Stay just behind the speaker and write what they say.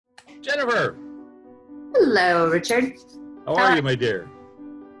Jennifer, Hello, Richard. how are you, my dear?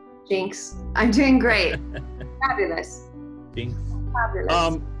 Jinx. I'm doing great. Fabulous. Jinx.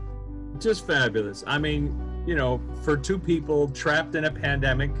 Fabulous. Just fabulous. I mean, you know, for two people trapped in a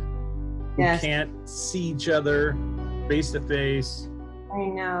pandemic who Yes. can't see each other face to face, I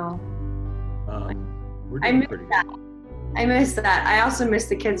know. we're I doing miss pretty that. I miss that. I also miss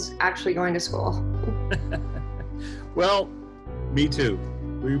the kids actually going to school. good. Well, me too.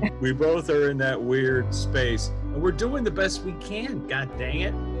 We both are in that weird space, and we're doing the best we can. God dang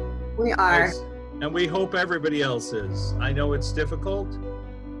it. We are. And we hope everybody else is. I know it's difficult,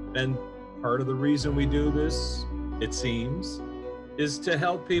 and part of the reason we do this, it seems, is to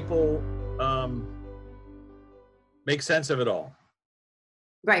help people make sense of it all.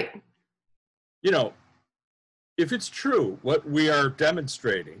 Right. You know, if it's true what we are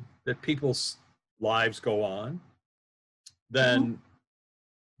demonstrating, that people's lives go on, then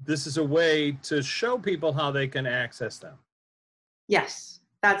this is a way to show people how they can access them. Yes.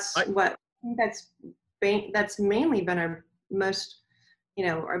 That's mainly been our most,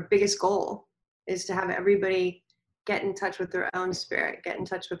 our biggest goal is to have everybody get in touch with their own spirit, get in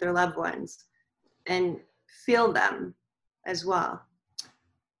touch with their loved ones, and feel them as well.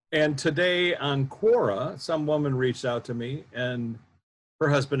 And today on Quora, some woman reached out to me, and her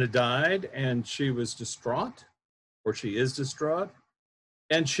husband had died, and she was distraught, or she is distraught,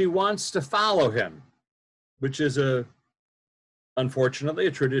 and she wants to follow him, which is unfortunately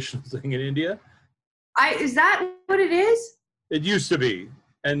a traditional thing in India. Is that what it is? It used to be,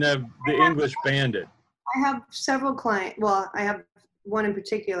 and the English banned it. I have several clients. Well, I have one in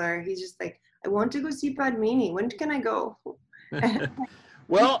particular. He's just like, I want to go see Padmini. When can I go?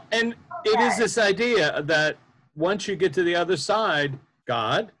 Well, and it is this idea that once you get to the other side,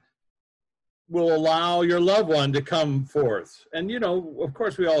 God will allow your loved one to come forth. And, you know, of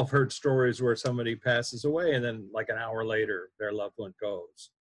course, we all have heard stories where somebody passes away and then like an hour later, their loved one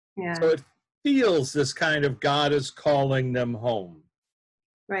goes. Yeah. So it feels this kind of God is calling them home.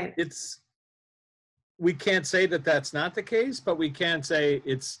 Right. We can't say that that's not the case, but we can say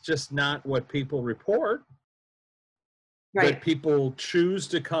it's just not what people report. Right. But people choose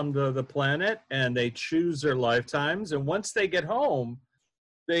to come to the planet and they choose their lifetimes. And once they get home,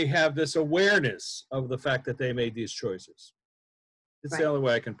 they have this awareness of the fact that they made these choices. It's the only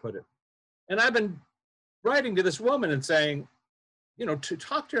way I can put it. And I've been writing to this woman and saying, you know, to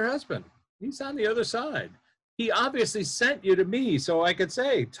talk to your husband. He's on the other side. He obviously sent you to me so I could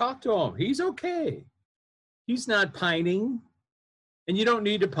say, talk to him. He's okay. He's not pining. And you don't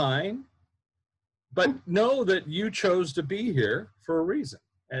need to pine. But know that you chose to be here for a reason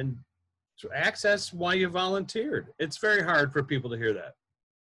and to access why you volunteered. It's very hard for people to hear that.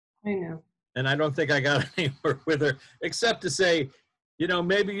 I know. And I don't think I got anywhere with her, except to say, you know,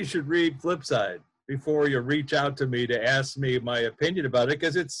 maybe you should read Flipside before you reach out to me to ask me my opinion about it,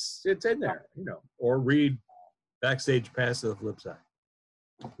 because it's in there, you know, or read Backstage Pass to the Flipside.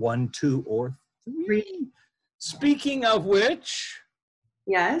 1, 2, or 3. Speaking of which.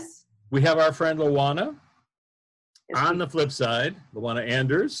 Yes. We have our friend Luana on the flip side, Luana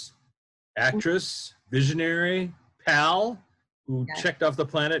Anders, actress, visionary, pal, who checked off the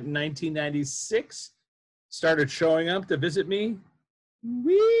planet in 1996, started showing up to visit me, and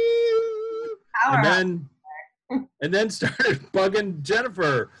then started bugging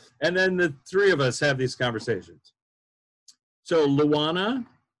Jennifer, and then the three of us have these conversations. So Luana,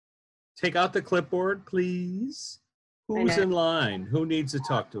 take out the clipboard, please. Who's in line? Who needs to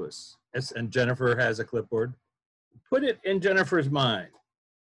talk to us? And Jennifer has a clipboard. Put it in Jennifer's mind.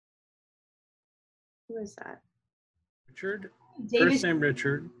 Who is that? Richard. Davis, first name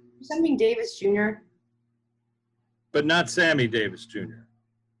Richard. Something Davis Jr. But not Sammy Davis Jr.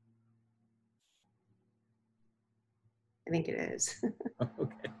 I think it is.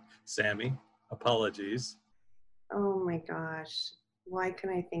 Okay. Sammy, apologies. Oh my gosh. Why can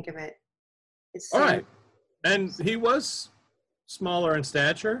I think of it? It's all right. And he was smaller in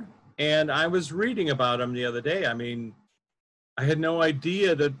stature, and I was reading about him the other day. I mean, I had no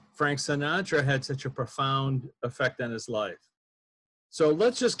idea that Frank Sinatra had such a profound effect on his life. So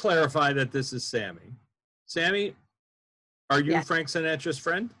let's just clarify that this is Sammy. Sammy, are you Frank Sinatra's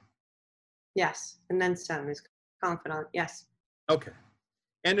friend? Yes, and then some, his confidant, yes. Okay.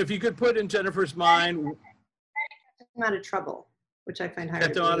 And if you could put in Jennifer's mind. Kept him out of trouble, which I find hard to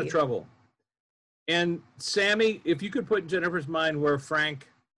believe. Kept him out of trouble. And Sammy, if you could put in Jennifer's mind where Frank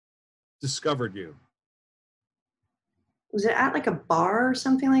discovered you. Was it at like a bar or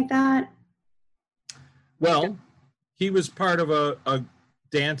something like that? Well, he was part of a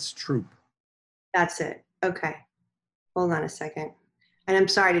dance troupe. That's it. Okay. Hold on a second. And I'm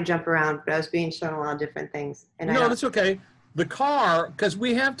sorry to jump around, but I was being shown a lot of different things. And I No, don't. that's okay. The car, because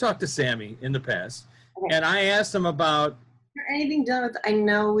we have talked to Sammy in the past, Okay. and I asked him about. Is there anything done with? I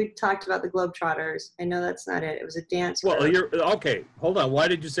know we talked about the Globetrotters. I know that's not it. It was a dance Well, group. you're okay. Hold on. Why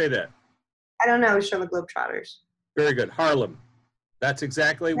did you say that? I don't know. It was shown the Globetrotters. Very good. Harlem. That's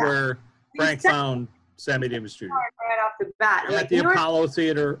exactly Yeah. where Frank found Sammy Davis Jr. Right off the bat. I'm At like, the you know what? Apollo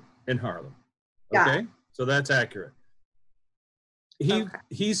Theater in Harlem. Yeah. Okay, so that's accurate. Okay.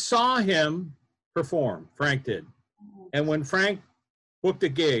 He saw him perform. Frank did, and when Frank booked a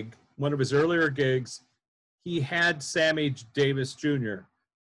gig, one of his earlier gigs, he had Sammy Davis Jr.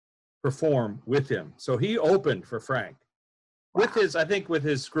 perform with him. So he opened for Frank with his, I think, with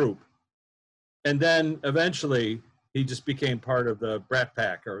his group, and then eventually he just became part of the Brat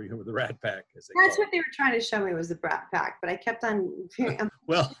Pack, or the Rat Pack, as they That's call what they were trying to show me was the Brat Pack, but I kept on. it.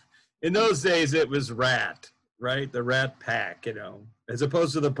 Well, in those days it was Rat, right? The Rat Pack, as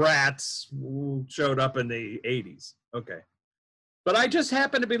opposed to the Brats who showed up in the 80s. Okay. But I just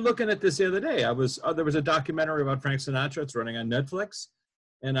happened to be looking at this the other day. There was a documentary about Frank Sinatra. It's running on Netflix,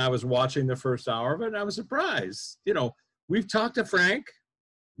 and I was watching the first hour of it, and I was surprised. We've talked to Frank,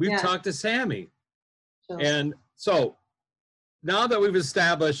 we've talked to Sammy, and so now that we've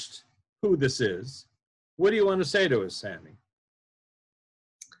established who this is, what do you want to say to us, Sammy?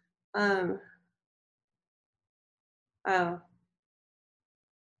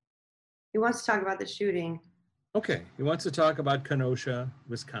 He wants to talk about the shooting. Okay, he wants to talk about Kenosha,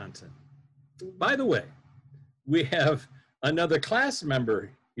 Wisconsin. By the way, we have another class member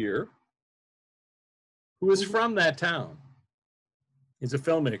here who is from that town. He's a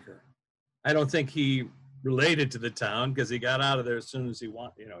filmmaker. I don't think he related to the town because he got out of there as soon as he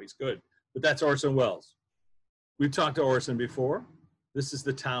wanted. He's good. But that's Orson Welles. We've talked to Orson before. This is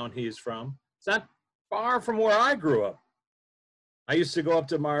the town he's from. It's not far from where I grew up. I used to go up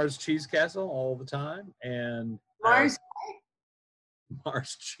to Mars Cheese Castle all the time, and Mars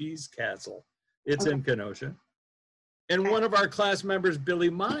Cheese Castle. It's in Kenosha. And one of our class members, Billy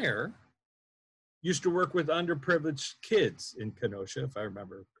Meyer, used to work with underprivileged kids in Kenosha, if I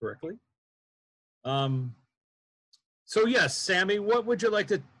remember correctly. So yes, Sammy, what would you like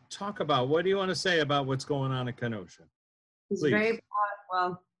to talk about? What do you want to say about what's going on in Kenosha? He's Please. very proud.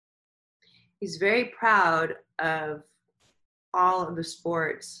 Well, he's very proud of all of the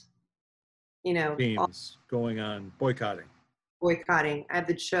sports, Teams going on boycotting. I have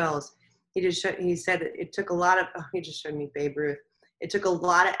the chills. He said that it took a lot of, he just showed me Babe Ruth. It took a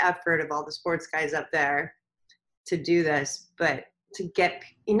lot of effort of all the sports guys up there to do this, but it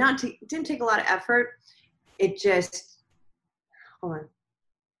didn't take a lot of effort. It just, hold on.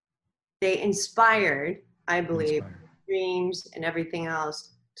 They inspired, I believe, dreams and everything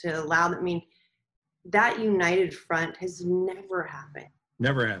else to allow them. I mean, that united front has never happened.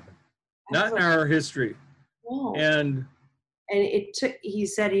 Never happened. Not in our history. No. And it took, he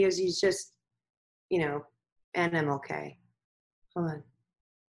said he's just, and MLK. Hold on.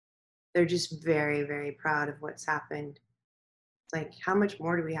 They're just very, very proud of what's happened. It's like, how much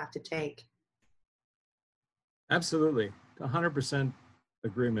more do we have to take? Absolutely. 100%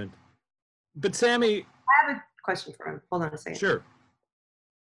 agreement. But Sammy. I have a question for him. Hold on a second. Sure.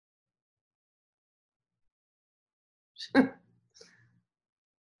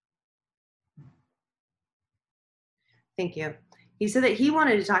 Thank you. He said that he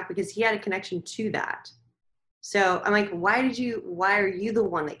wanted to talk because he had a connection to that. So I'm like, why are you the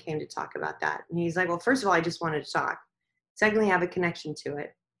one that came to talk about that? And he's like, well, first of all, I just wanted to talk. Secondly, I have a connection to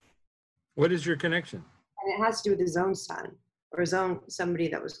it. What is your connection? And it has to do with his own son or somebody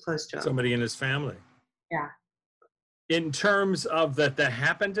that was close to him. Somebody in his family. Yeah. In terms of that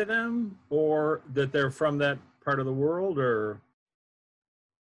happened to them, or that they're from that part of the world, or?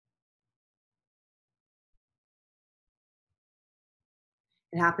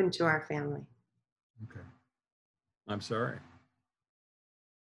 It happened to our family. Okay. I'm sorry.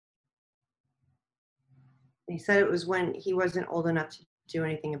 He said it was when he wasn't old enough to do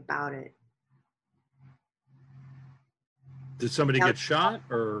anything about it. Did somebody get shot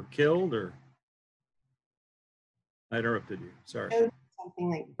or killed, or? I interrupted you. Sorry. Something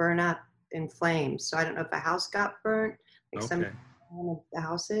like burn up in flames. So I don't know if a house got burnt, like Okay. one of the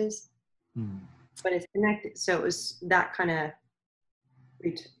houses, but it's connected. So it was that kind of,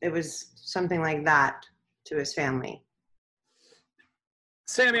 it was something like that to his family.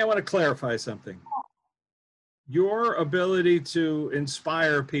 Sammy, I want to clarify something. Your ability to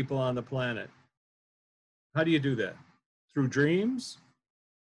inspire people on the planet, how do you do that? Through dreams?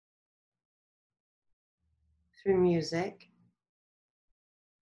 Through music,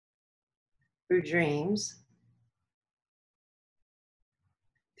 through dreams,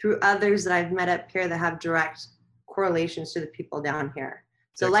 through others that I've met up here that have direct correlations to the people down here.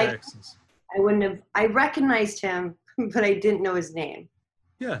 So like, Texas. I recognized him, but I didn't know his name.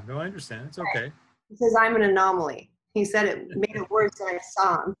 Yeah, no, I understand. It's okay. He says, I'm an anomaly. He said it made it worse than I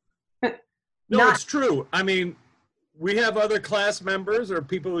saw him. No, it's true. I mean, we have other class members or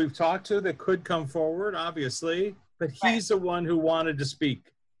people we've talked to that could come forward, obviously, but he's the one who wanted to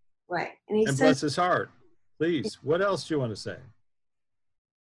speak. Right. And he And says, bless his heart. Please, what else do you want to say?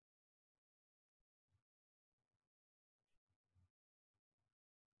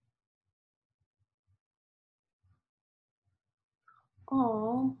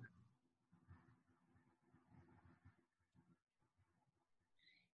 oh,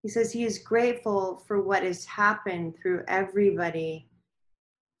 he says he is grateful for what has happened through everybody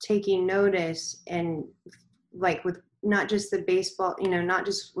taking notice, and like with not just the baseball, not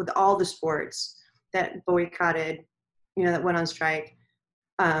just with all the sports that boycotted, that went on strike,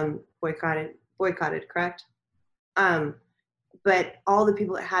 boycotted, correct? But all the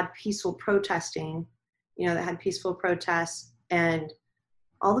people that had peaceful protesting, that had peaceful protests, and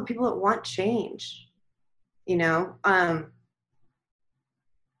all the people that want change, oh,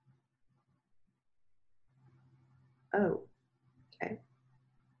 okay.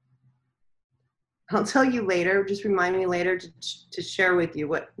 I'll tell you later. Just remind me later to share with you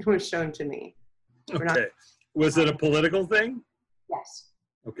what was shown to me. Okay. Was it a political thing? Yes.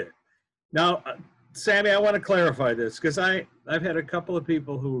 Okay. Now, Sammy, I want to clarify this because I've had a couple of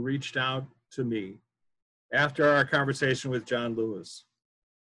people who reached out to me after our conversation with John Lewis,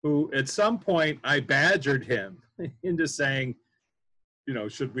 who at some point I badgered him into saying,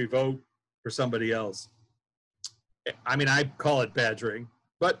 should we vote for somebody else? I mean, I call it badgering,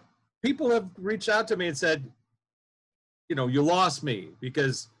 but people have reached out to me and said, you lost me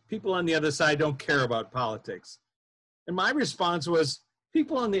because people on the other side don't care about politics. And my response was,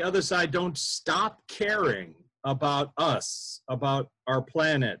 people on the other side don't stop caring about us, about our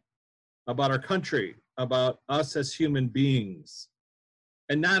planet, about our country, about us as human beings.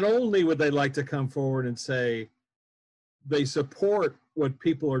 And not only would they like to come forward and say they support what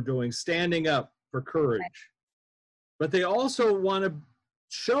people are doing, standing up for courage, but they also want to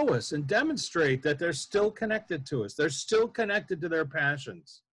show us and demonstrate that they're still connected to us. They're still connected to their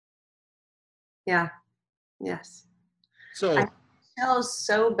passions. Yeah. Yes. So I feel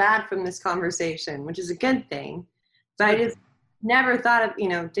so bad from this conversation, which is a good thing, but I just never thought of,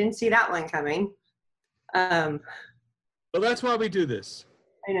 didn't see that one coming. Well, that's why we do this.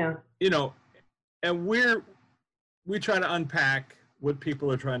 I know. And we try to unpack what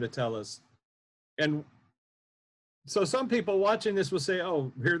people are trying to tell us. And so some people watching this will say,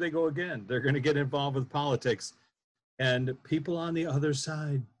 oh, here they go again. They're going to get involved with politics. And people on the other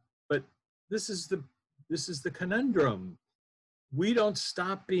side. But this is the conundrum. We don't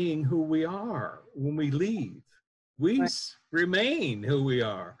stop being who we are when we leave. We remain who we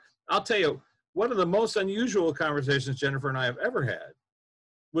are. I'll tell you, one of the most unusual conversations Jennifer and I have ever had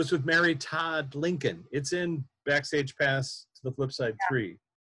was with Mary Todd Lincoln. It's in Backstage Pass to the Flip Side 3.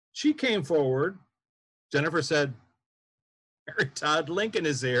 She came forward. Jennifer said, Mary Todd Lincoln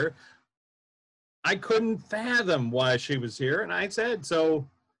is here. I couldn't fathom why she was here. And I said, so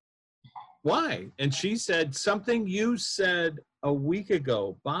why? And she said, something you said a week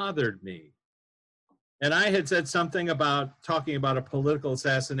ago bothered me. And I had said something about talking about a political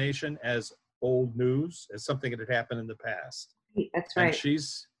assassination as old news, as something that had happened in the past. That's right.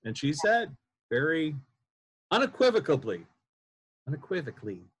 And she said very unequivocally,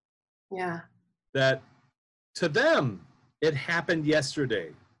 yeah, that to them, it happened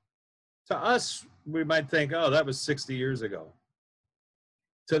yesterday. To us, we might think, oh, that was 60 years ago.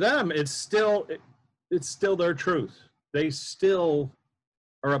 To them, it's still their truth. They still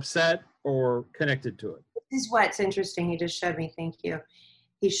are upset or connected to it. This is what's interesting. He just showed me, thank you.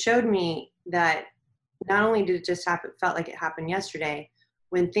 He showed me that not only did it just happen, felt like it happened yesterday,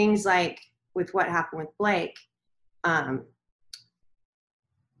 when things like with what happened with Blake,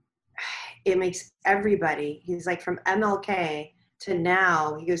 it makes everybody, he's like from MLK to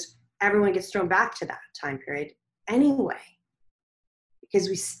now, he goes, everyone gets thrown back to that time period anyway, because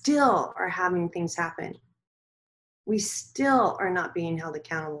we still are having things happen. We still are not being held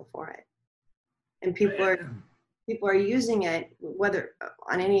accountable for it. And people are using it, whether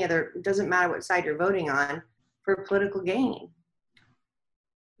on any other, it doesn't matter what side you're voting on, for political gain.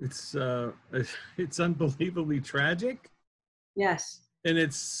 It's unbelievably tragic. Yes. And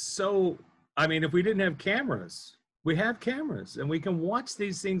it's so, I mean, if we didn't have cameras, we have cameras and we can watch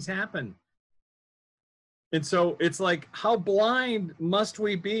these things happen. And so it's like, how blind must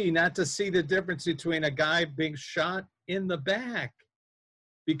we be not to see the difference between a guy being shot in the back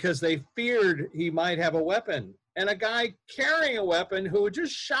because they feared he might have a weapon. And a guy carrying a weapon who had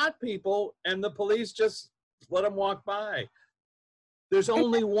just shot people, and the police just let him walk by. There's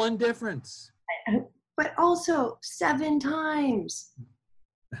only one difference. But also 7 times,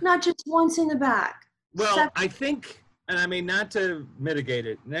 not just once in the back. Well, I think, and I mean, not to mitigate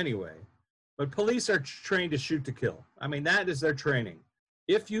it in any way, but police are trained to shoot to kill. I mean, that is their training.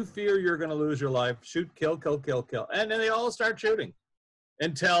 If you fear you're going to lose your life, shoot, kill, kill, kill, kill. And then they all start shooting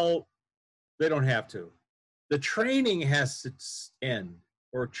until they don't have to. The training has to end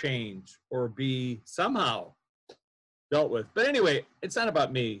or change or be somehow dealt with. But anyway, it's not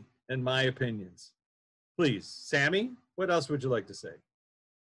about me and my opinions. Please, Sammy, what else would you like to say?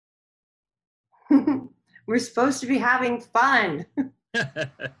 We're supposed to be having fun.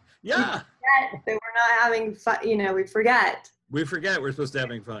 Yeah. That we're not having fun, we forget. We forget we're supposed to be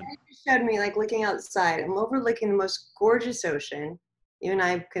having fun. You showed me like looking outside. I'm overlooking the most gorgeous ocean. You and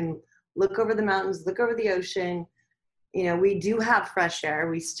I can look over the mountains, look over the ocean. We do have fresh air.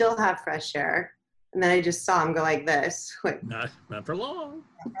 We still have fresh air. And then I just saw him go like this. Not for long.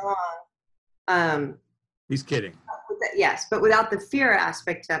 Not for long. He's kidding. Yes, but without the fear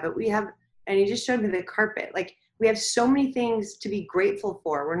aspect of it, we have, and he just showed me the carpet. Like, we have so many things to be grateful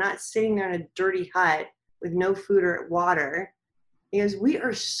for. We're not sitting there in a dirty hut with no food or water. He goes, we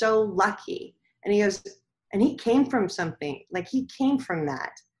are so lucky. And he goes, and he came from something. Like, he came from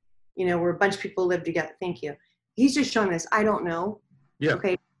that, where a bunch of people live together. Thank you. He's just showing us, I don't know. Yeah.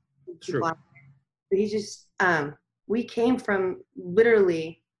 Okay. True. But he just, we came from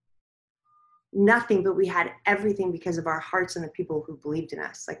literally nothing, but we had everything because of our hearts and the people who believed in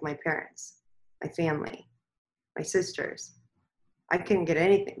us, like my parents, my family, my sisters. I couldn't get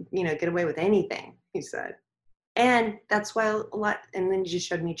anything, get away with anything, he said. And that's why a lot, and then he just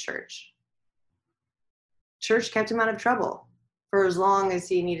showed me church. Church kept him out of trouble for as long as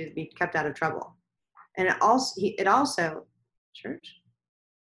he needed to be kept out of trouble. And it also, church?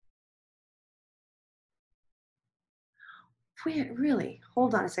 Wait, really?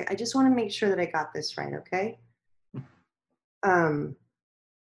 Hold on a sec. I just want to make sure that I got this right, okay?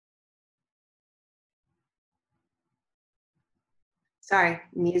 Sorry,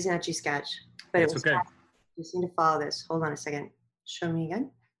 me is not sketch, but It's it was okay. just need to follow this. Hold on a second. Show me again.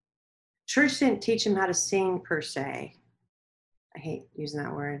 Church didn't teach him how to sing per se. I hate using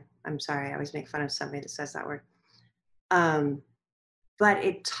that word. I'm sorry. I always make fun of somebody that says that word. But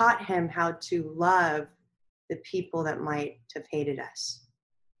it taught him how to love the people that might have hated us.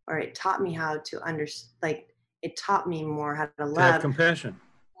 Or it taught me how to it taught me more how to love. To have compassion.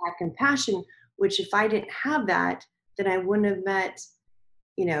 Have compassion, which if I didn't have that, then I wouldn't have met,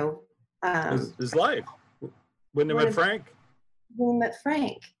 His life. Wouldn't have met Frank. Wouldn't have met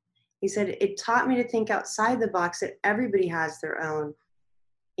Frank. He said, it taught me to think outside the box, that everybody has their own,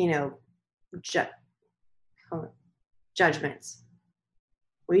 judgments.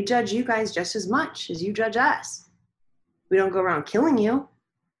 We judge you guys just as much as you judge us. We don't go around killing you.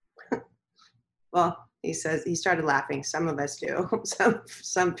 Well, he says, he started laughing. Some of us do.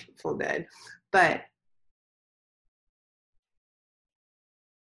 Some people did. But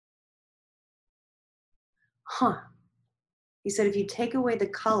he said, if you take away the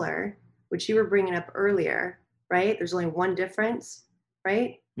color, which you were bringing up earlier, right? There's only one difference,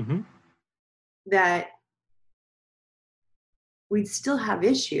 right? Mm-hmm. That we'd still have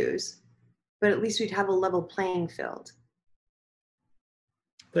issues, but at least we'd have a level playing field.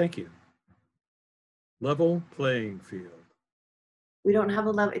 Thank you. Level playing field. We don't have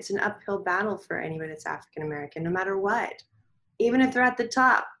it's an uphill battle for anybody that's African American, no matter what. Even if they're at the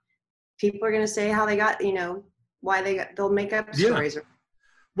top, people are going to say how they got, why they'll make up stories. Yeah.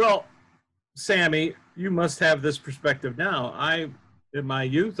 Well, Sammy, you must have this perspective now. In my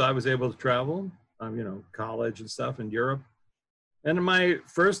youth, I was able to travel, college and stuff in Europe. And my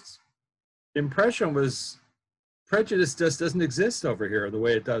first impression was prejudice just doesn't exist over here the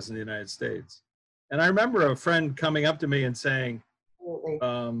way it does in the United States. And I remember a friend coming up to me and saying,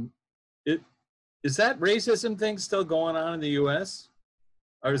 is that racism thing still going on in the US?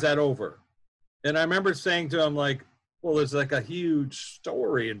 Or is that over? And I remember saying to him, well, there's like a huge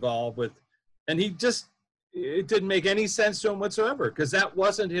story involved with, and it didn't make any sense to him whatsoever, because that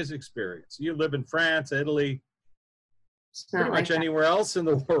wasn't his experience. You live in France, Italy, pretty much anywhere else in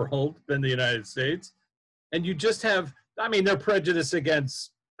the world than the United States. And you just have, they're prejudiced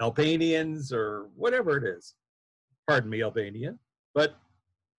against Albanians or whatever it is. Pardon me, Albania. But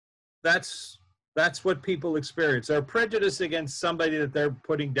that's what people experience. They're prejudiced against somebody that they're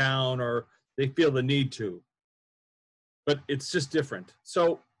putting down or they feel the need to. But it's just different.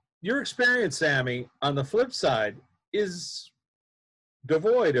 So your experience, Sammy, on the flip side, is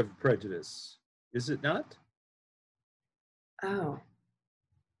devoid of prejudice, is it not? Oh,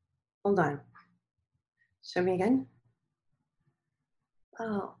 hold on. Show me again.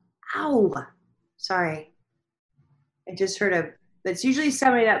 Oh, ow. Sorry. I just heard a, that's usually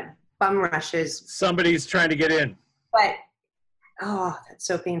somebody that bum rushes, Somebody's trying to get in. but, oh, that's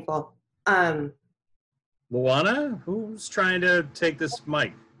so painful. Luana, who's trying to take this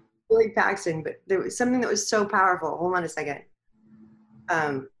mic? Billy Paxton, but there was something that was so powerful. Hold on a second.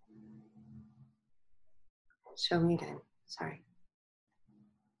 Show me again. Sorry.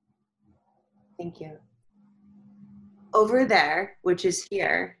 Thank you. Over there, which is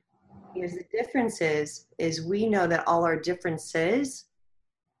here, because the difference is we know that all our differences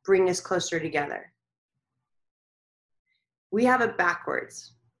bring us closer together. We have it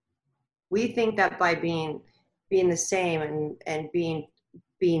backwards. We think that by being the same and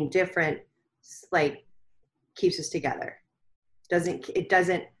being different, like, keeps us together. It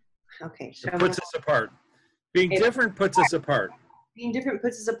doesn't. Okay. It puts us apart. Being different puts us apart. Being different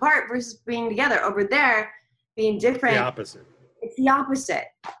puts us apart versus being together. Over there, being different. The opposite. It's the opposite.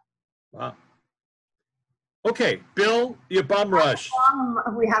 Wow. Okay, Bill, you bum rush.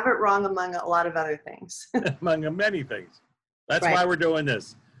 We have it wrong among a lot of other things. Among many things. That's Right. why we're doing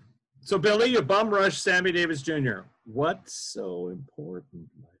this. So, Billy, you bum rush Sammy Davis Jr. What's so important,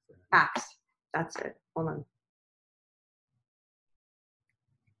 my friend? Facts. That's it. Hold on.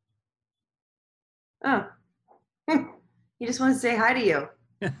 Oh. He just wants to say hi to you.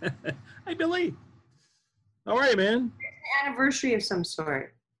 Hi, Billy. How are you, man? An anniversary of some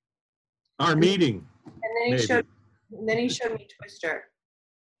sort. Our meeting. And then he showed me Twister.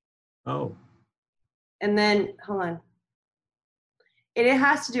 Oh. And then hold on. It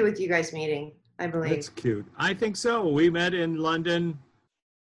has to do with you guys meeting, I believe. That's cute. I think so. We met in London.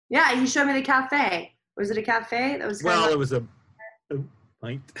 Yeah, he showed me the cafe. Was it a cafe? That was Well, it was a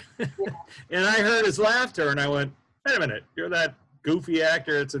pint. And I heard his laughter, and I went, wait a minute, you're that goofy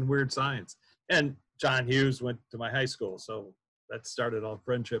actor that's in Weird Science. And John Hughes went to my high school, so that started all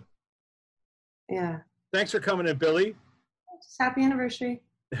friendship. Yeah. Thanks for coming in, Billy. Just happy anniversary.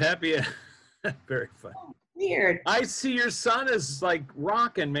 Happy. Very fun. Weird. I see your son is like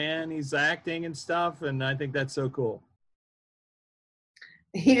rocking, man. He's acting and stuff, and I think that's so cool.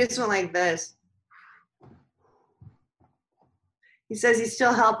 He just went like this. He says he's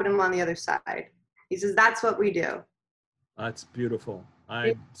still helping him on the other side. He says that's what we do. That's beautiful.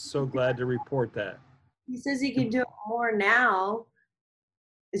 I'm so glad to report that. He says he can do it more now.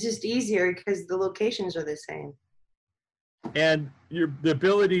 It's just easier because the locations are the same. And the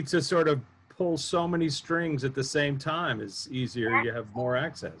ability to sort of pull so many strings at the same time is easier. You have more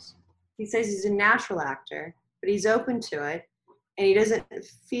access. He says he's a natural actor, but he's open to it. And he doesn't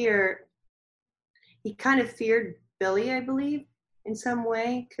fear, he kind of feared Billy, I believe, in some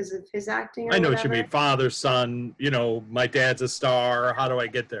way because of his acting. I know what you mean. Father, son, you know, my dad's a star. How do I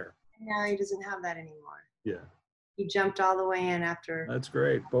get there? Now he doesn't have that anymore. Yeah. He jumped all the way in after. That's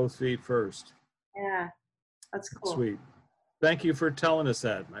great. Both feet first. Yeah, that's cool. Sweet. Thank you for telling us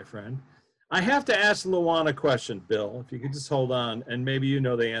that, my friend. I have to ask Luana a question, Bill, if you could just hold on, and maybe you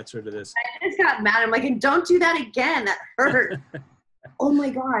know the answer to this. I just got mad. I'm like, and don't do that again. That hurt. Oh my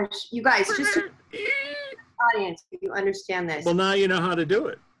gosh. You guys, just audience, you understand this. Well, now you know how to do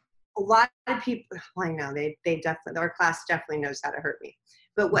it. A lot of people, I know, they definitely, our class definitely knows how to hurt me.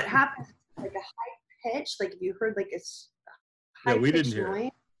 But what happens is like a high pitch, like if you heard like a high we pitch didn't hear noise,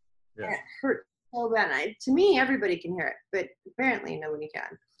 it. Yeah. and it hurt so bad. And to me, everybody can hear it, but apparently nobody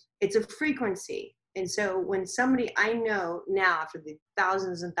can. It's a frequency. And so when somebody, I know now after the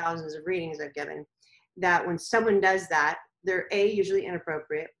thousands and thousands of readings I've given, that when someone does that, they're usually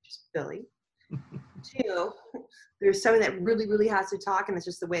inappropriate, which is Billy. 2, there's someone that really, really has to talk, and it's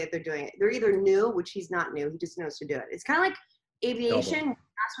just the way that they're doing it. They're either new, which he's not new, he just knows to do it. It's kind of like aviation. You're not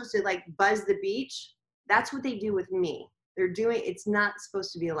supposed to like buzz the beach. That's what they do with me. They're doing, it's not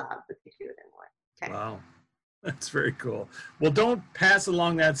supposed to be allowed, but they do it anyway. Okay. Wow. That's very cool. Well, don't pass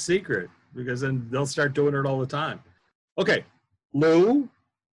along that secret because then they'll start doing it all the time. Okay. Lou,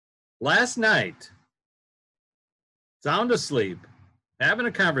 last night, sound asleep, having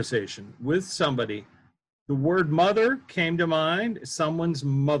a conversation with somebody, the word mother came to mind, someone's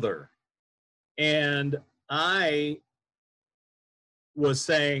mother. And I was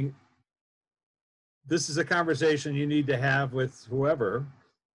saying, this is a conversation you need to have with whoever.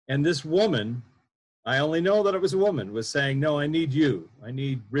 And this woman, I only know that it was a woman, was saying, no, I need you. I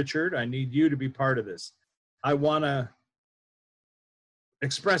need Richard. I need you to be part of this. I want to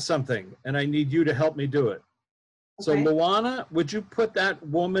express something, and I need you to help me do it. So, Okay. Luana, would you put that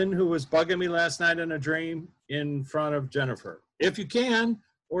woman who was bugging me last night in a dream in front of Jennifer if you can,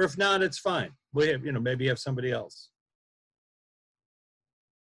 or if not, it's fine. We have, maybe you have somebody else.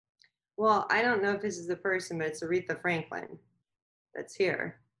 Well, I don't know if this is the person, but it's Aretha Franklin that's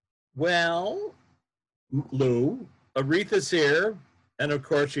here. Well, Lou, Aretha's here, and of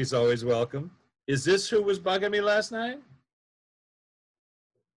course she's always welcome. Is this who was bugging me last night?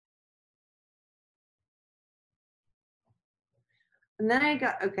 And then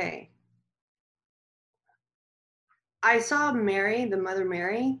okay. I saw Mary, the Mother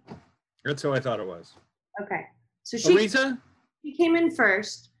Mary. That's who I thought it was. Okay. So Aretha? She came in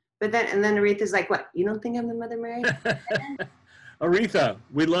first, and then Aretha's like, what, you don't think I'm the Mother Mary? Aretha,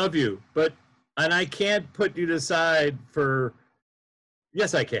 we love you, and I can't put you to side for,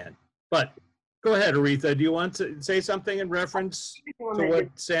 yes, I can, but go ahead, Aretha. Do you want to say something in reference to what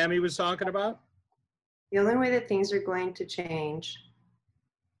Sammy was talking about? The only way that things are going to change.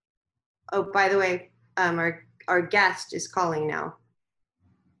 Oh, by the way, our guest is calling now.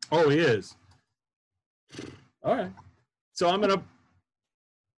 Oh, he is. All right. So I'm going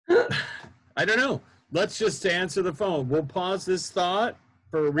to, I don't know. Let's just answer the phone. We'll pause this thought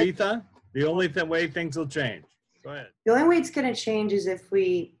for Aretha. The only way things will change. Go ahead. The only way it's going to change is if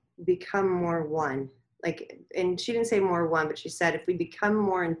we become more one. And she didn't say more one, but she said if we become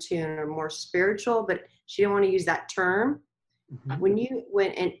more in tune or more spiritual, but she didn't want to use that term. Mm-hmm.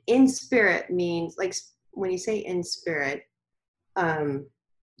 When in spirit means, like when you say in spirit.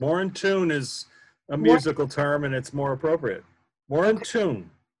 More in tune is a musical term, and it's more appropriate. More in tune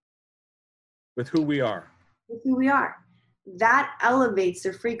with who we are. With who we are. That elevates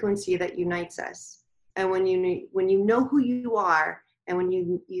the frequency that unites us. And when you know who you are, and when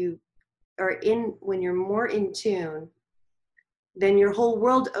when you're more in tune, then your whole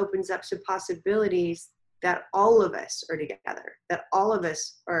world opens up to possibilities that all of us are together, that all of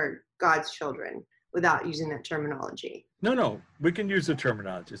us are God's children, without using that terminology. No, we can use the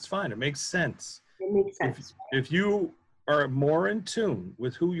terminology. It's fine. It makes sense. It makes sense. If you are more in tune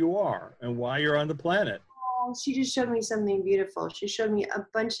with who you are and why you're on the planet. Oh, she just showed me something beautiful. She showed me a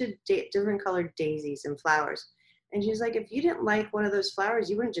bunch of different colored daisies and flowers. And she's like, if you didn't like one of those flowers,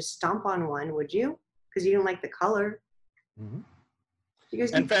 you wouldn't just stomp on one, would you? Because you didn't like the color. Mm-hmm. She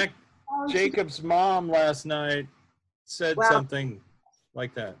goes, in fact, Jacob's mom last night said something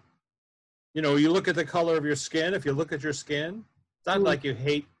like that. You look at the color of your skin. If you look at your skin, it's not like you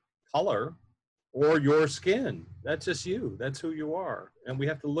hate color or your skin. That's just you. That's who you are. And we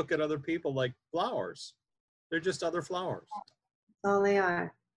have to look at other people like flowers. They're just other flowers. That's all they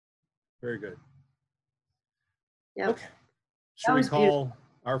are. Very good. Yep. Okay. Should we call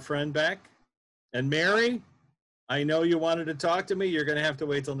our friend back? And Mary, I know you wanted to talk to me. You're going to have to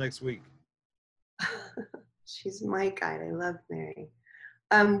wait till next week. She's my guide. I love Mary.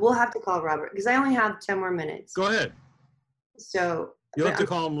 We'll have to call Robert because I only have 10 more minutes. Go ahead. So you'll have to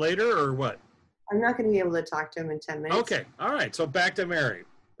call him later or what? I'm not going to be able to talk to him in 10 minutes. Okay. All right. So back to Mary.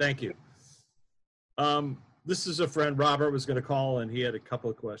 Thank you. This is a friend. Robert was going to call and he had a couple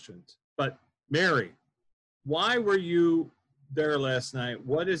of questions. But Mary, why were you there last night?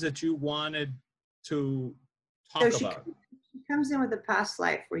 What is it you wanted to talk about? She comes in with a past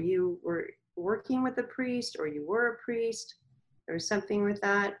life where you were working with a priest or you were a priest. There was something with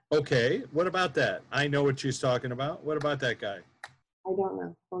that. Okay. What about that? I know what she's talking about. What about that guy? I don't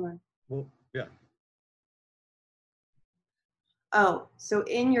know. Hold on. Well, yeah. Oh, so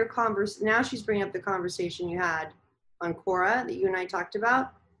in your now she's bringing up the conversation you had on Quora that you and I talked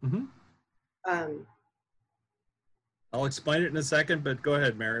about. Mm-hmm. I'll explain it in a second, but go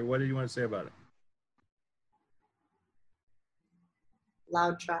ahead, Mary. What do you want to say about it?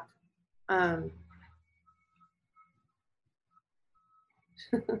 Loud truck.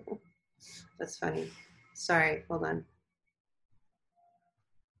 That's funny. Sorry, hold on.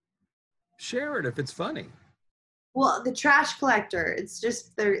 Share it if it's funny. Well, the trash collector, it's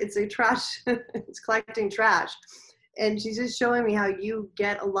just there. It's a trash, it's collecting trash. And she's just showing me how you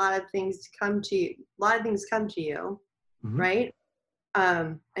get a lot of things to come to you. A lot of things come to you, mm-hmm. Right?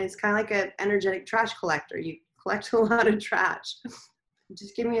 And it's kind of like an energetic trash collector. You collect a lot of trash.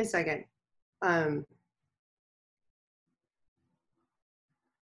 Just give me a second.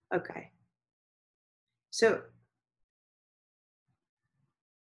 Okay. So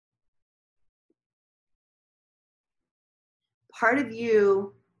part of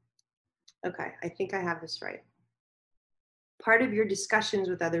you, okay, I think I have this right. Part of your discussions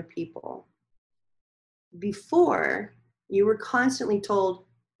with other people, before you were constantly told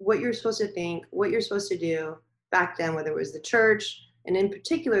what you're supposed to think, what you're supposed to do back then, whether it was the church, and in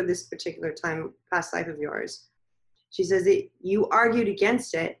particular, this particular time, past life of yours. She says that you argued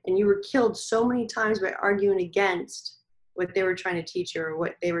against it and you were killed so many times by arguing against what they were trying to teach you or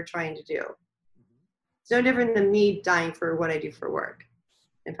what they were trying to do. It's no different than me dying for what I do for work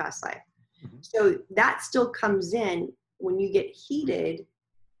in past life. So that still comes in when you get heated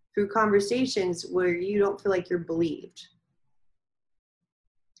through conversations where you don't feel like you're believed.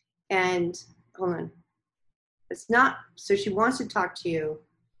 And hold on. It's not, so she wants to talk to you.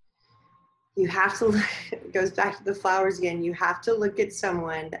 You have to, it goes back to the flowers again. You have to look at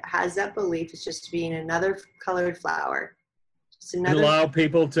someone that has that belief. It's just being another colored flower. Just another. Allow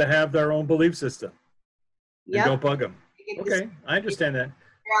people to have their own belief system. Yep. And don't bug them. Okay, I understand that.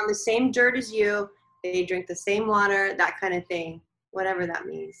 They're on the same dirt as you. They drink the same water, that kind of thing, whatever that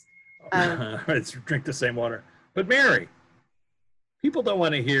means. It's drink the same water. But Mary, people don't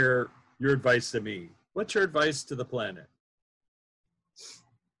want to hear your advice to me. What's your advice to the planet?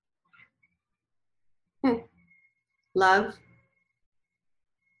 Love.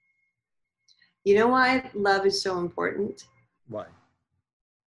 You know why love is so important? Why?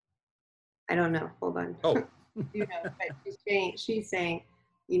 I don't know. Hold on. Oh. You know, but she's saying,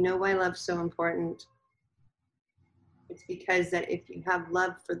 you know why love's so important? It's because that if you have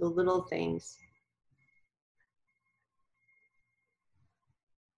love for the little things,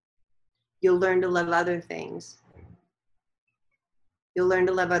 you'll learn to love other things. You'll learn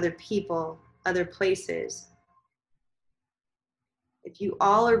to love other people, other places. If you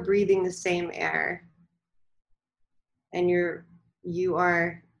all are breathing the same air and you're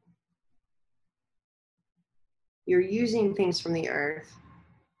using things from the earth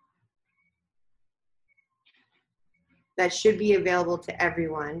that should be available to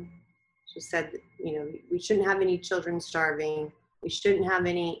everyone. She said, you know, we shouldn't have any children starving. We shouldn't have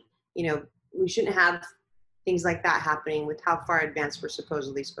any, you know, we shouldn't have things like that happening with how far advanced we're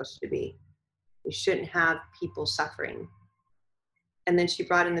supposedly supposed to be. We shouldn't have people suffering. And then she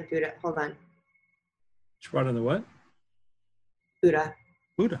brought in the Buddha. Hold on. She brought in the what? Buddha.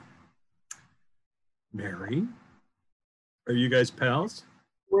 Buddha. Mary, are you guys pals?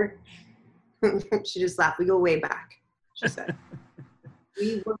 She just laughed. We go way back, she said.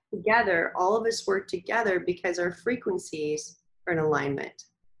 We work together. All of us work together because our frequencies are in alignment.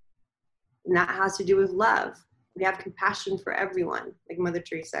 And that has to do with love. We have compassion for everyone, like Mother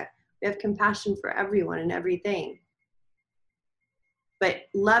Teresa. We have compassion for everyone and everything. But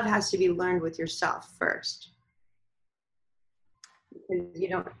love has to be learned with yourself first. Because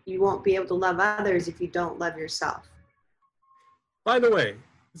you won't be able to love others if you don't love yourself. By the way,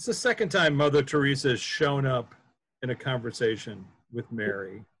 it's the second time Mother Teresa has shown up in a conversation with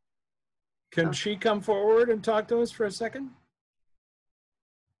Mary. Can she come forward and talk to us for a second?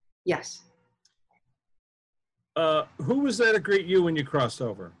 Yes. Who was there to greet you when you crossed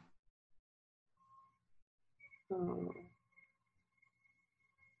over?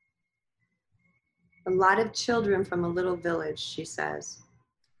 A lot of children from a little village, she says.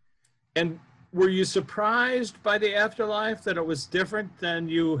 And were you surprised by the afterlife, that it was different than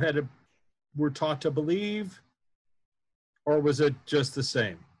you were taught to believe? Or was it just the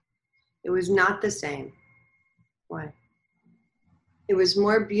same? It was not the same. Why? It was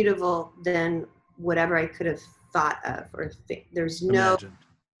more beautiful than whatever I could have thought of or think. There was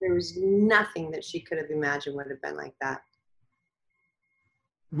nothing that she could have imagined would have been like that.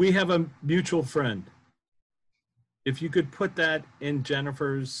 We have a mutual friend. If you could put that in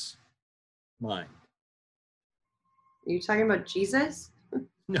Jennifer's mind. Are you talking about Jesus?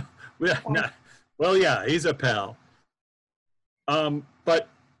 No, not. Well, yeah, he's a pal. But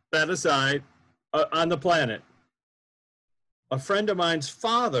that aside, on the planet, a friend of mine's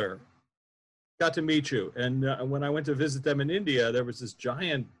father got to meet you. And when I went to visit them in India, there was this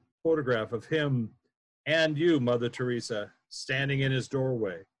giant photograph of him and you, Mother Teresa, standing in his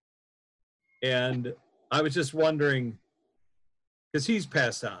doorway. And I was just wondering, because he's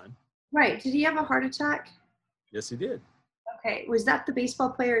passed on. Right. Did he have a heart attack? Yes, he did. Okay. Was that the baseball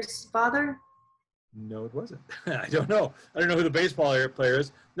player's father? No, it wasn't. I don't know. I don't know who the baseball player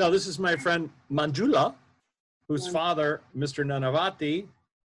is. No, this is my friend Manjula, whose father, Mr. Nanavati,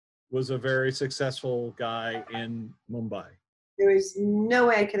 was a very successful guy in Mumbai. There was no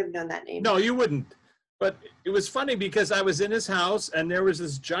way I could have known that name. No, you wouldn't. But it was funny because I was in his house and there was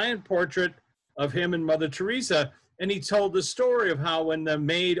this giant portrait of him and Mother Teresa. And he told the story of how when the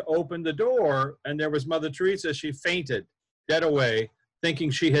maid opened the door and there was Mother Teresa, she fainted, dead away, thinking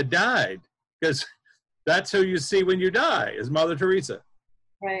she had died. Because that's who you see when you die, is Mother Teresa.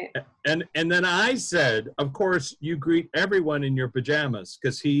 Right. And then I said, of course, you greet everyone in your pajamas,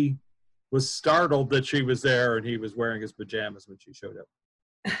 because he was startled that she was there and he was wearing his pajamas when she showed up.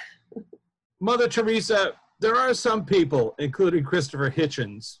 Mother Teresa, there are some people, including Christopher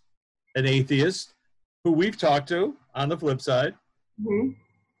Hitchens, an atheist, who we've talked to on the flip side, Mhm.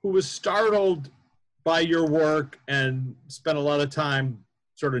 who was startled by your work and spent a lot of time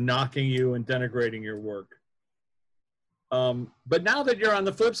sort of knocking you and denigrating your work. But now that you're on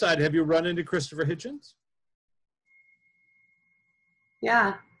the flip side, have you run into Christopher Hitchens?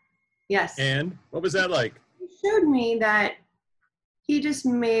 Yeah. Yes. And what was that like? He showed me that he just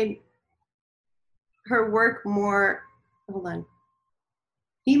made her work more, hold on.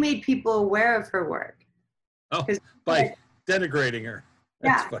 He made people aware of her work. Oh, 'Cause, by denigrating her.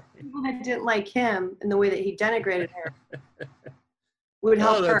 That's yeah, funny. people that didn't like him and the way that he denigrated her would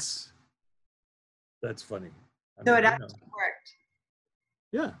help Oh, her. that's funny. I So mean, it you know, actually worked.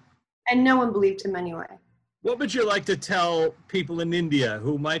 yeah. And no one believed him anyway. What would you like to tell people in India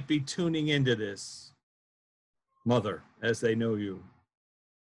who might be tuning into this, Mother, as they know you?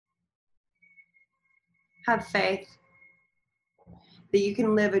 Have faith that you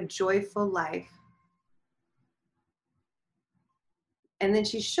can live a joyful life. And then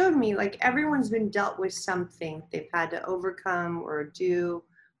she showed me, like, everyone's been dealt with something they've had to overcome or do,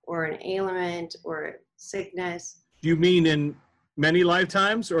 or an ailment or sickness. Do you mean in many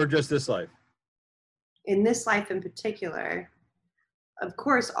lifetimes or just this life? In this life in particular, of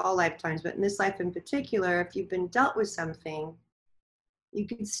course, all lifetimes, but in this life in particular, if you've been dealt with something, you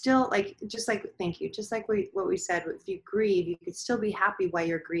could still, like, just like, thank you, just like what we said, if you grieve, you could still be happy while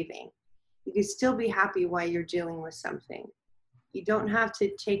you're grieving. You could still be happy while you're dealing with something. You don't have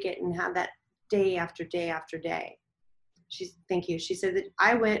to take it and have that day after day after day. Thank you. She said that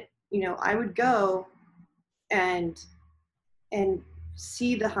I would go and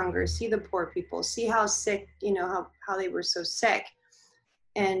see the hunger, see the poor people, see how sick, how they were so sick.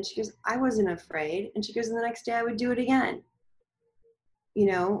 And she goes, I wasn't afraid. And she goes, and the next day I would do it again.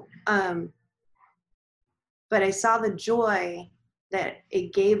 But I saw the joy that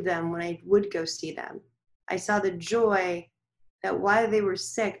it gave them when I would go see them. I saw the joy that while they were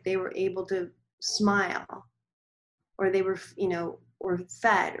sick, they were able to smile, or they were, or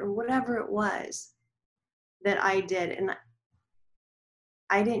fed, or whatever it was that I did. And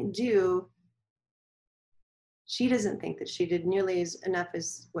I didn't do, she doesn't think that she did nearly as enough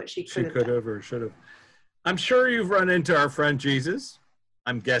as what she She could could have. have or should have. I'm sure you've run into our friend Jesus,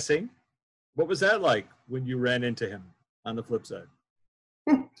 I'm guessing. What was that like when you ran into him on the flip side?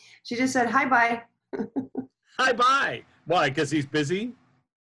 She just said, hi, bye. Hi, bye. Why? Because he's busy?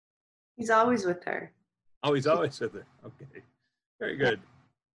 He's always with her. Oh, he's always with her. Okay. Very good.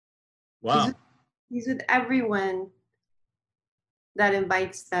 He's Wow. with, he's with everyone that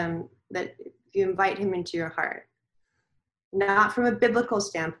invites them, that if you invite him into your heart. Not from a biblical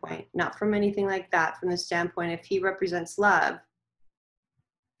standpoint, not from anything like that, from the standpoint if he represents love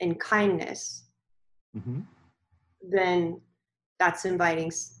and kindness, Mm-hmm. then that's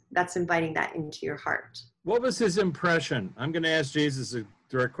inviting that into your heart. What was his impression? I'm going to ask Jesus a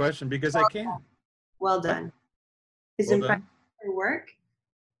direct question because I can. Well done. His Well impression done. of your work?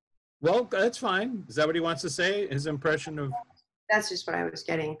 Well, that's fine. Is that what he wants to say? His impression of... That's just what I was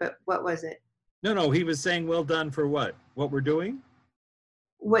getting, but what was it? No, he was saying well done for what? What we're doing?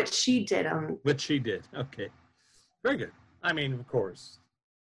 What she did on... What she did. Okay. Very good. I mean, of course.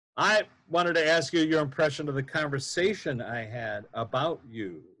 I wanted to ask you your impression of the conversation I had about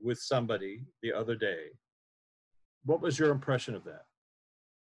you with somebody the other day. What was your impression of that?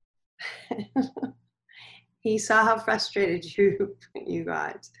 He saw how frustrated you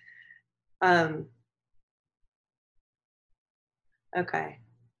got. Okay.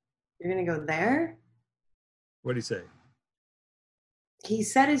 You're going to go there? What did he say? He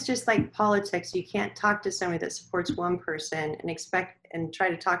said it's just like politics. You can't talk to somebody that supports one person and try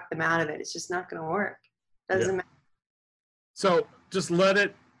to talk them out of it. It's just not going to work. Doesn't matter. So just let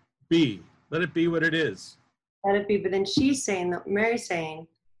it be. Let it be what it is. Let it be. But then Mary's saying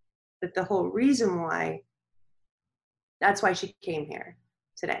that the whole reason why, that's why she came here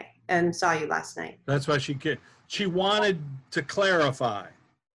today and saw you last night. That's why she wanted to clarify.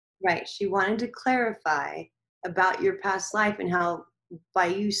 Right. She wanted to clarify about your past life and how by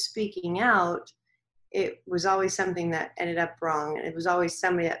you speaking out, it was always something that ended up wrong. And it was always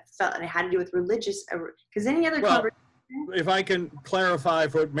somebody that felt, and it had to do with religious, because any other conversation. If I can clarify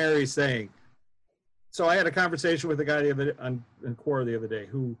for what Mary's saying. So I had a conversation with a guy in Quora the other day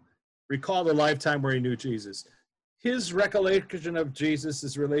who recalled a lifetime where he knew Jesus. His recollection of Jesus,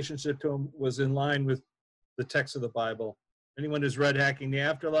 his relationship to him, was in line with the text of the Bible. Anyone who's read Hacking the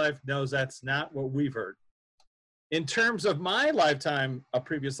Afterlife knows that's not what we've heard. In terms of my lifetime, a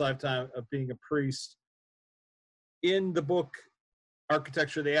previous lifetime of being a priest, in the book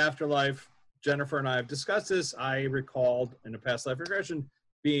Architecture of the Afterlife, Jennifer and I have discussed this. I recalled in a past life regression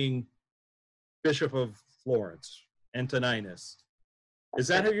being Bishop of Florence, Antoninus. Is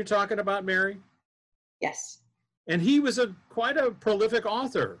that who you're talking about, Mary? Yes. And he was quite a prolific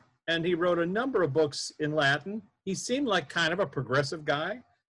author, and he wrote a number of books in Latin. He seemed like kind of a progressive guy.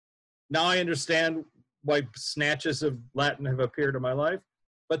 Now I understand why snatches of Latin have appeared in my life.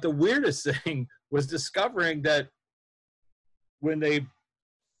 But the weirdest thing was discovering that when they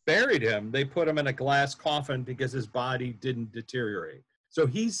buried him, they put him in a glass coffin because his body didn't deteriorate. So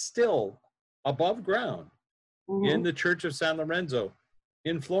he's still above ground in the Church of San Lorenzo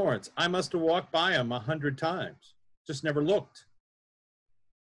in Florence. I must have walked by him 100 times, just never looked.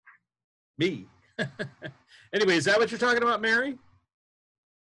 Me. Anyway, is that what you're talking about, Mary?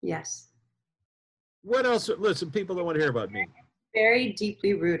 Yes. What else? Listen, people don't want to hear about me. Very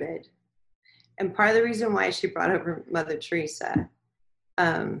deeply rooted. And part of the reason why she brought over Mother Teresa,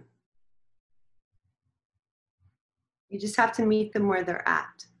 you just have to meet them where they're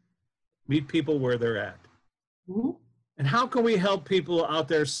at. Meet people where they're at. And how can we help people out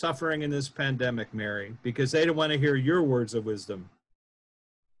there suffering in this pandemic, Mary? Because they don't want to hear your words of wisdom.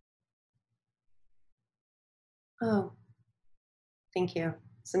 Oh, thank you.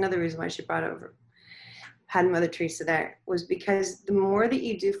 It's another reason why she brought over, had Mother Teresa there, was because the more that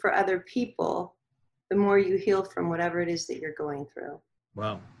you do for other people, the more you heal from whatever it is that you're going through.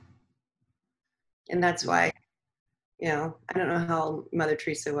 Wow. And that's why, you know, I don't know how Mother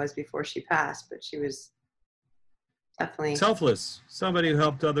Teresa was before she passed, but she was definitely selfless. Somebody who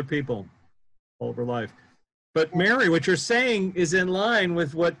helped other people all over life. But Mary, what you're saying is in line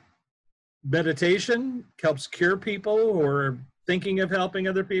with what meditation helps cure people who are thinking of helping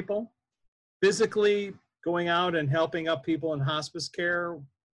other people. Physically going out and helping up people in hospice care,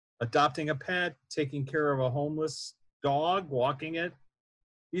 adopting a pet, taking care of a homeless dog, walking it.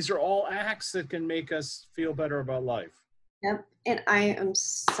 These are all acts that can make us feel better about life. Yep. And I am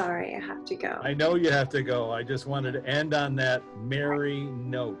sorry, I have to go. I know you have to go. I just wanted to end on that Mary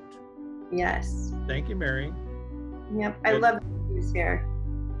note. Yes. Thank you, Mary. Yep. I love that she was here.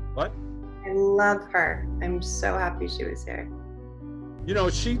 What? I love her. I'm so happy she was here. You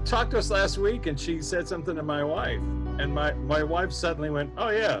know, she talked to us last week and she said something to my wife. And my wife suddenly went, oh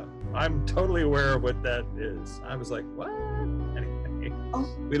yeah, I'm totally aware of what that is. I was like, what? Anyway,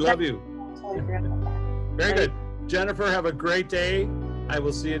 we love you. Very good. Jennifer, have a great day. I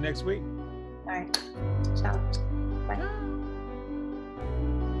will see you next week. All right. Ciao. Bye.